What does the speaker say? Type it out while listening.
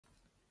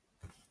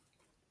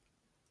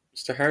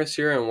Mr. Harris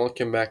here, and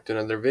welcome back to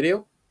another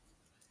video.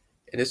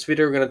 In this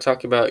video we're going to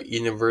talk about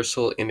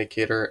universal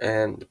indicator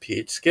and the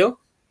pH scale.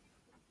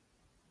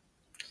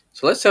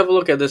 So let's have a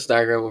look at this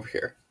diagram over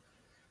here.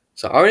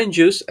 So orange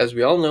juice, as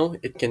we all know,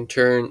 it can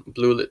turn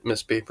blue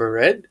litmus paper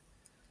red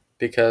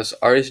because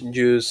orange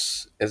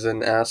juice is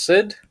an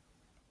acid.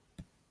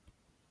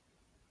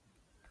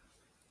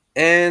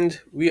 And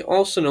we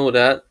also know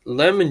that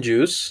lemon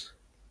juice,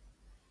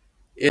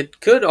 it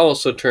could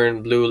also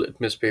turn blue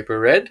litmus paper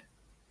red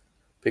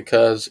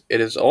because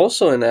it is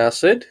also an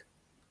acid.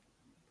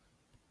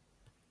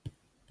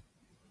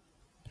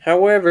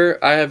 However,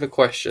 I have a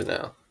question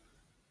now.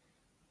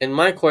 And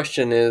my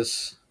question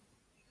is,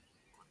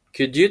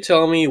 could you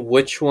tell me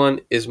which one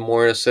is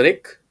more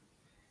acidic?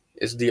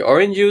 Is the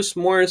orange juice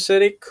more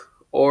acidic,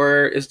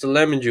 or is the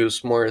lemon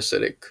juice more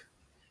acidic?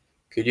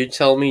 Could you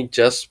tell me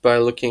just by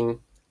looking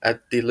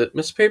at the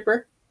litmus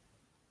paper?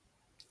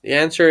 The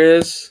answer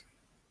is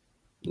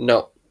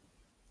no.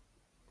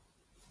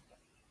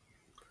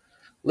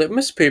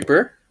 Litmus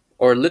paper,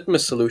 or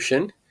litmus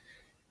solution,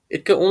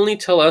 it can only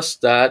tell us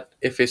that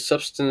if a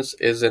substance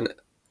is an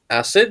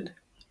acid,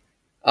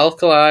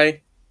 alkali,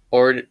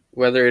 or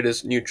whether it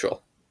is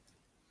neutral.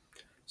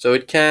 So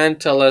it can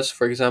tell us,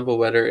 for example,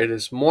 whether it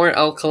is more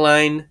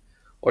alkaline,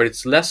 or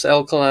it's less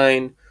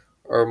alkaline,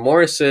 or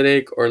more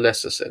acidic, or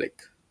less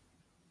acidic.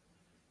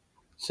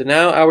 So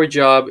now our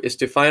job is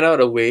to find out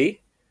a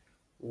way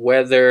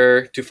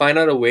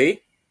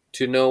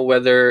to know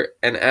whether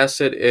an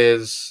acid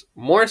is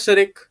more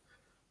acidic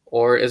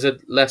or is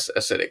it less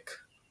acidic.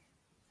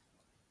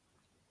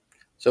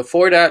 So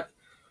for that,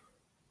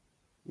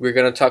 we're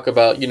going to talk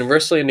about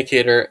universal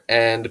indicator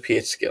and the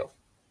pH scale.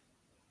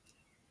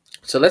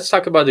 So let's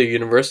talk about the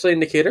universal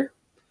indicator.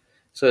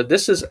 So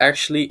this is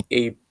actually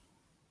a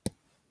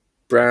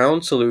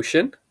brown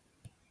solution.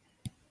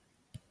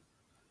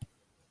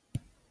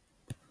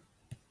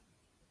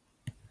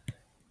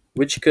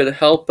 Which could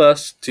help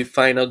us to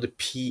find out the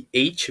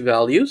pH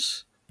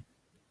values.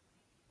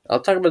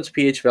 I'll talk about the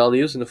pH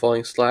values in the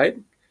following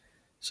slide.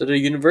 So the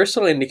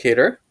universal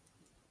indicator,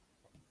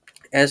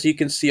 as you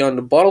can see on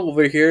the bottle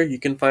over here, you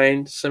can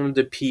find some of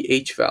the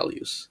pH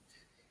values.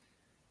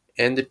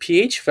 And the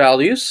pH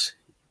values,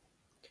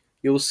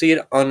 you will see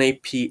it on a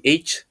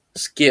pH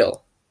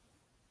scale.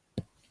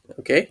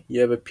 Okay,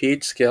 you have a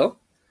pH scale.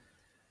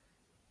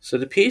 So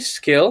the pH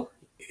scale,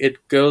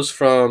 it goes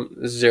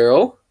from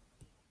 0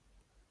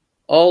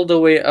 all the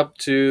way up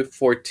to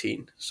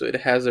 14. So it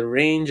has a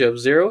range of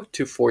 0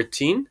 to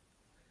 14.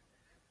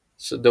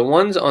 So the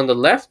ones on the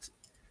left,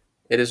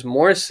 it is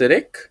more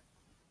acidic.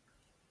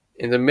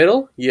 In the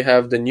middle, you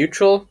have the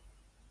neutral.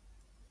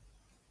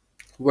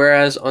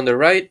 Whereas on the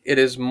right, it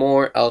is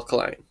more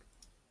alkaline.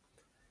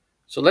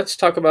 So let's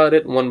talk about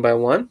it one by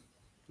one.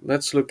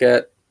 Let's look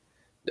at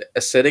the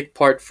acidic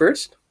part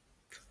first.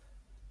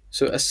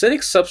 So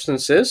acidic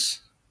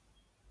substances,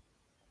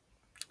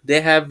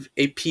 they have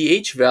a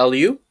pH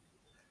value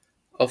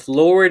of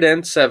lower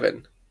than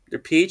 7. Their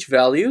pH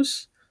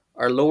values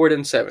are lower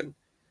than 7.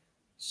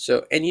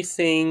 So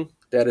anything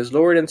that is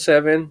lower than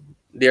 7,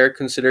 they are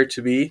considered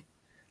to be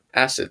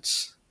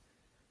acids.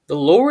 The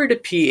lower the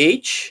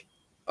pH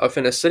of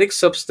an acidic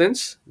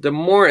substance, the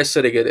more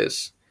acidic it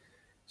is.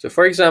 So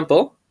for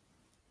example,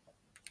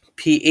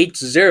 pH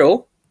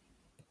 0,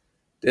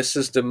 this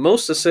is the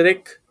most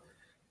acidic.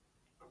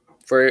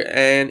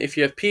 And if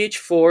you have pH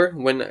 4,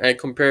 when I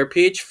compare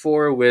pH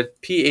 4 with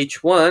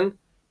pH 1,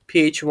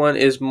 pH 1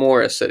 is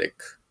more acidic.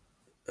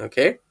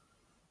 Okay?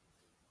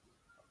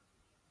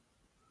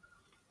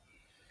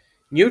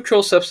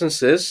 Neutral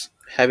substances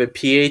have a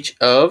pH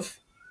of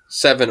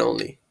 7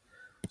 only.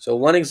 So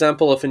one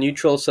example of a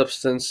neutral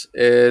substance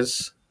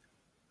is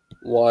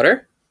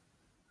water,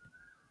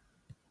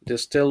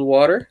 distilled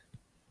water.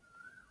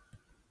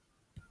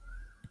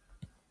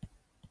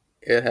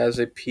 It has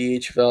a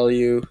pH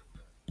value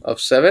of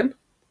 7.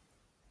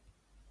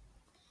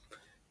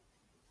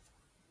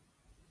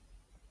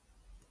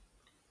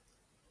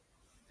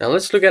 Now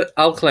let's look at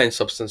alkaline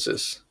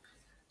substances.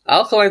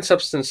 Alkaline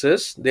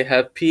substances, they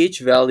have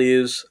pH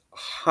values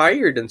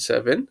higher than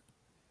 7.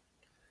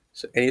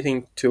 So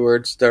anything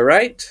towards the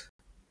right.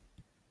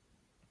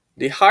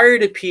 The higher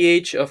the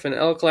pH of an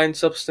alkaline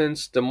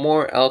substance, the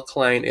more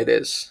alkaline it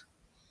is.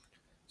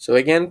 So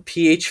again,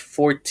 pH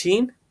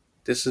 14,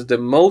 this is the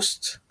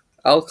most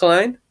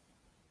alkaline.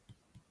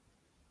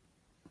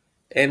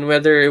 And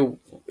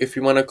if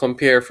you want to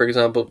compare, for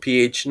example,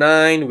 pH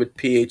 9 with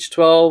pH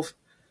 12,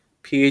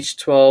 pH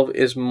 12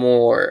 is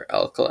more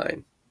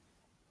alkaline.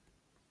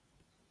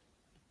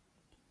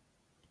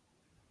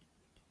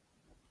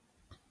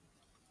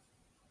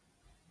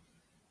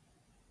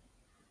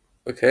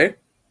 Okay,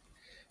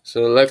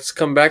 so let's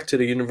come back to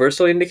the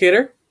universal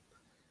indicator.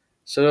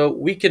 So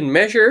we can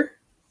measure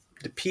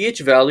the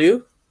pH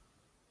value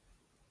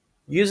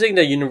using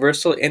the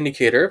universal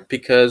indicator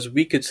because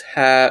we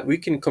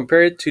can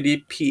compare it to the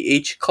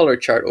pH color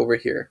chart over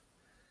here.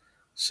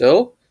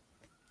 So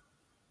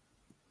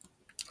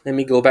let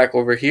me go back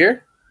over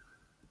here.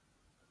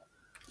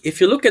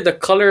 If you look at the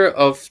color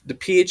of the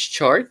pH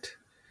chart,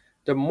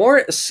 the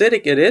more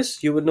acidic it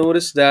is, you would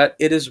notice that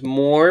it is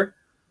more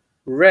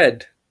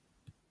red.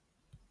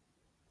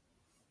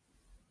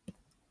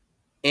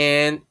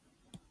 And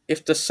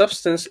if the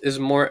substance is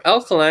more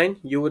alkaline,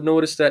 you would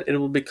notice that it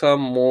will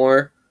become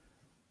more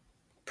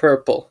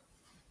purple.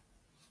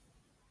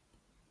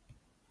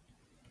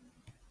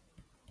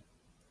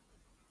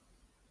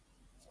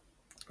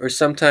 Or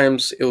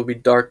sometimes it will be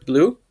dark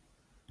blue.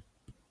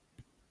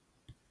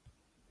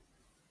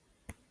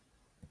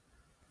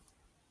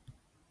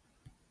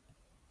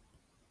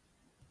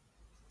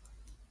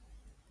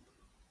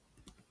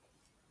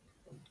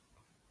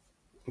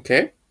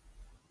 Okay.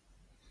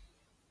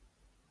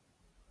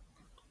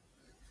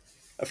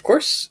 Of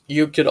course,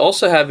 you could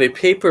also have a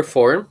paper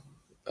form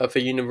of a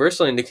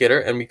universal indicator,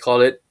 and we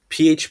call it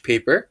pH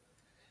paper.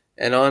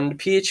 And on the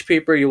pH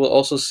paper, you will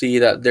also see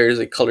that there is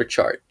a color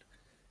chart.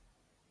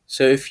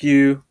 So if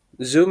you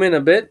zoom in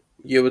a bit,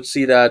 you would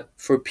see that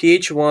for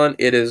pH 1,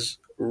 it is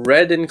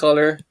red in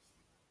color,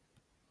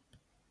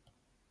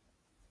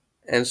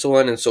 and so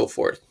on and so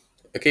forth.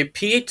 Okay,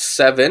 pH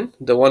 7,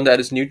 the one that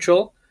is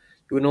neutral,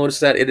 you would notice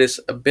that it is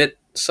a bit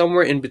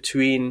somewhere in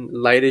between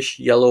lightish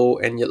yellow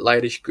and yet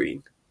lightish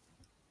green.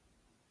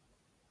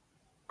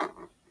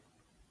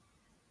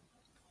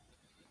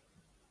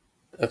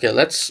 Okay,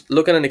 let's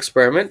look at an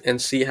experiment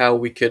and see how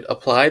we could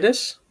apply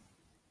this.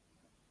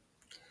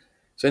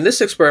 So in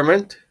this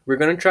experiment, we're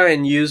going to try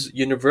and use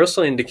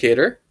universal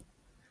indicator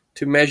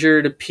to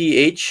measure the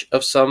pH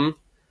of some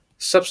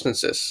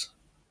substances.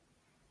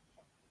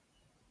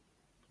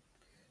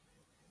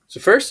 So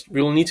first,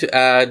 we will need to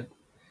add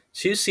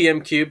 2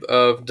 cm cube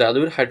of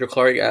dilute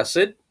hydrochloric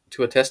acid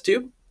to a test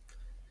tube.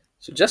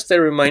 So just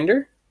a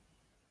reminder,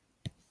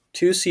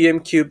 2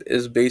 cm cube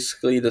is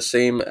basically the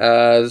same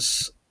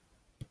as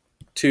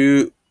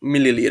 2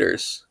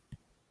 milliliters.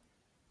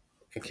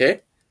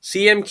 Okay,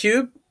 cm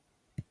cube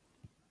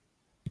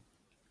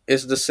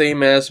is the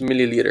same as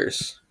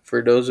milliliters.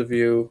 For those of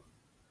you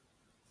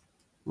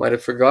who might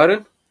have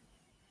forgotten,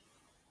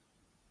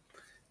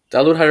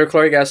 dilute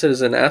hydrochloric acid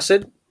is an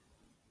acid.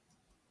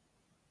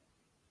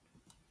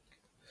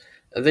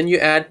 And then you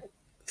add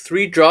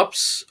 3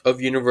 drops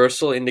of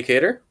universal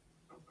indicator.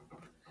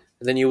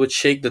 And then you would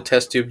shake the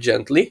test tube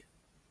gently.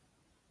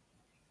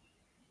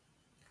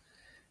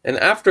 And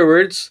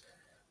afterwards,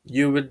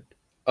 you would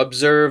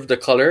observe the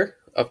color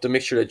of the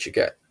mixture that you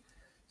get.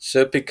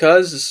 So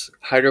because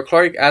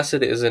hydrochloric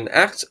acid is an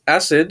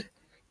acid,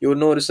 you will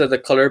notice that the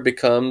color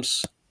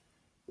becomes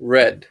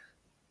red.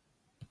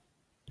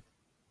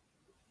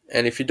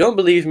 And if you don't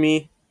believe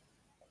me,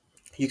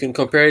 you can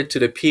compare it to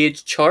the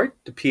pH chart,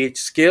 the pH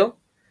scale,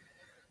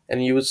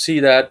 and you would see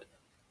that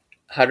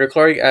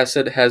hydrochloric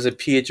acid has a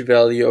pH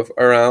value of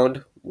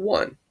around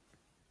 1.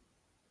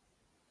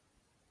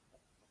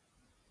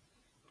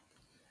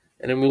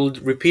 And then we'll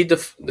repeat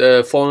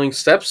the following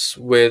steps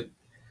with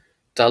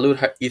dilute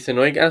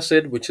ethanoic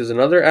acid, which is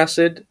another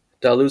acid,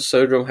 dilute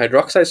sodium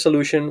hydroxide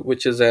solution,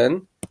 which is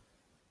an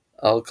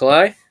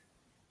alkali,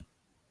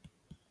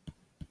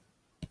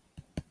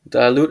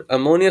 dilute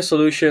ammonia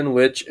solution,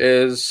 which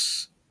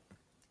is,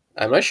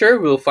 I'm not sure,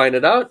 we'll find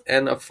it out,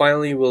 and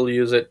finally we'll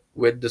use it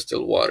with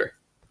distilled water.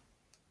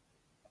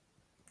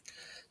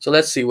 So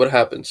let's see what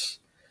happens.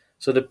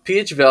 So the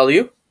pH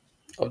value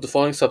of the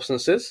following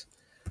substances.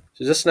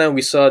 So just now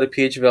we saw the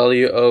pH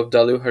value of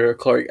dilute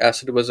hydrochloric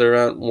acid was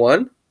around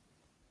 1.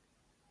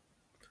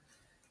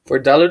 For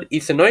dilute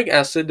ethanoic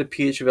acid, the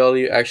pH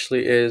value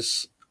actually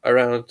is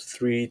around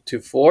 3 to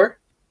 4.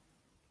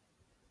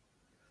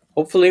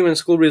 Hopefully when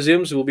school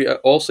resumes, we'll be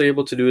also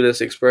able to do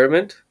this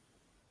experiment.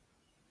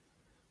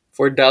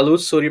 For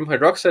dilute sodium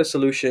hydroxide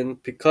solution,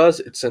 because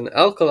it's an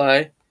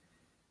alkali,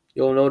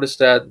 you'll notice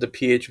that the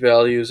pH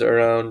value is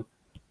around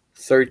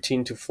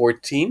 13 to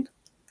 14.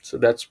 So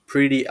that's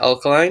pretty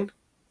alkaline.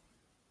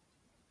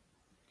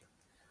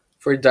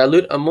 For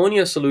dilute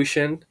ammonia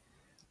solution,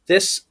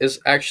 this is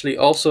actually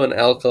also an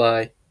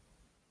alkali,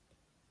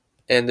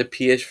 and the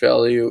pH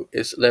value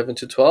is 11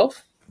 to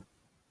 12.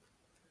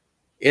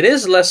 It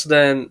is less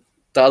than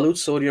dilute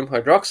sodium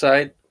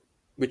hydroxide,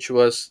 which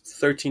was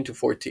 13 to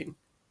 14,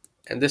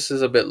 and this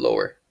is a bit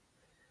lower.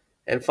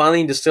 And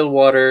finally, distilled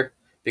water,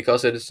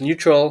 because it is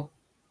neutral,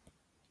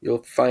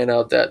 you'll find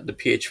out that the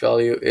pH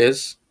value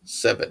is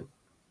 7.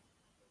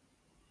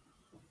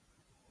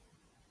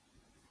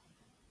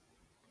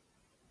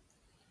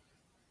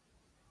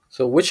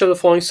 So which of the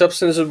following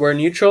substances were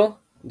neutral?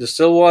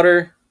 Distilled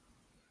water.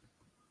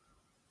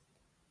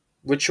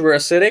 Which were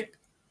acidic?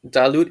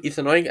 Dilute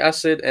ethanoic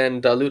acid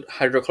and dilute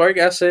hydrochloric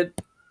acid.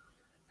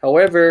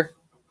 However,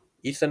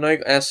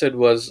 ethanoic acid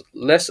was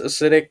less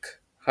acidic,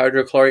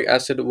 hydrochloric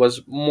acid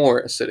was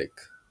more acidic.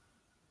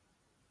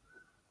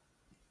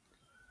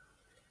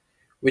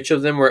 Which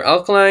of them were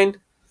alkaline?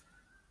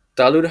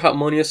 Dilute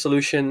ammonia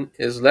solution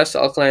is less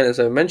alkaline, as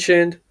I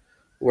mentioned,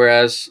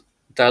 whereas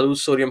dilute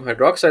sodium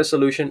hydroxide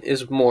solution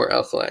is more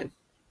alkaline.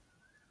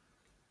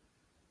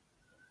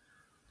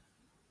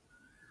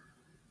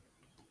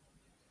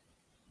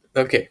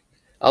 Okay,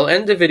 I'll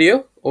end the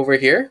video over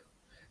here.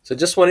 So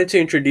just wanted to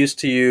introduce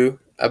to you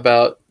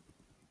about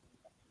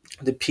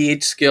the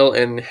pH scale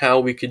and how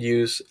we could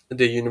use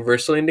the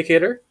universal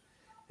indicator.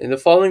 In the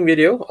following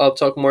video, I'll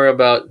talk more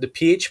about the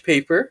pH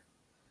paper,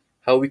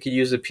 how we could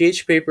use the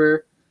pH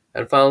paper,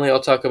 and finally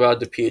I'll talk about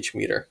the pH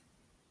meter.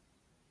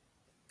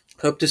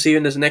 Hope to see you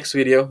in this next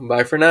video.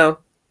 Bye for now.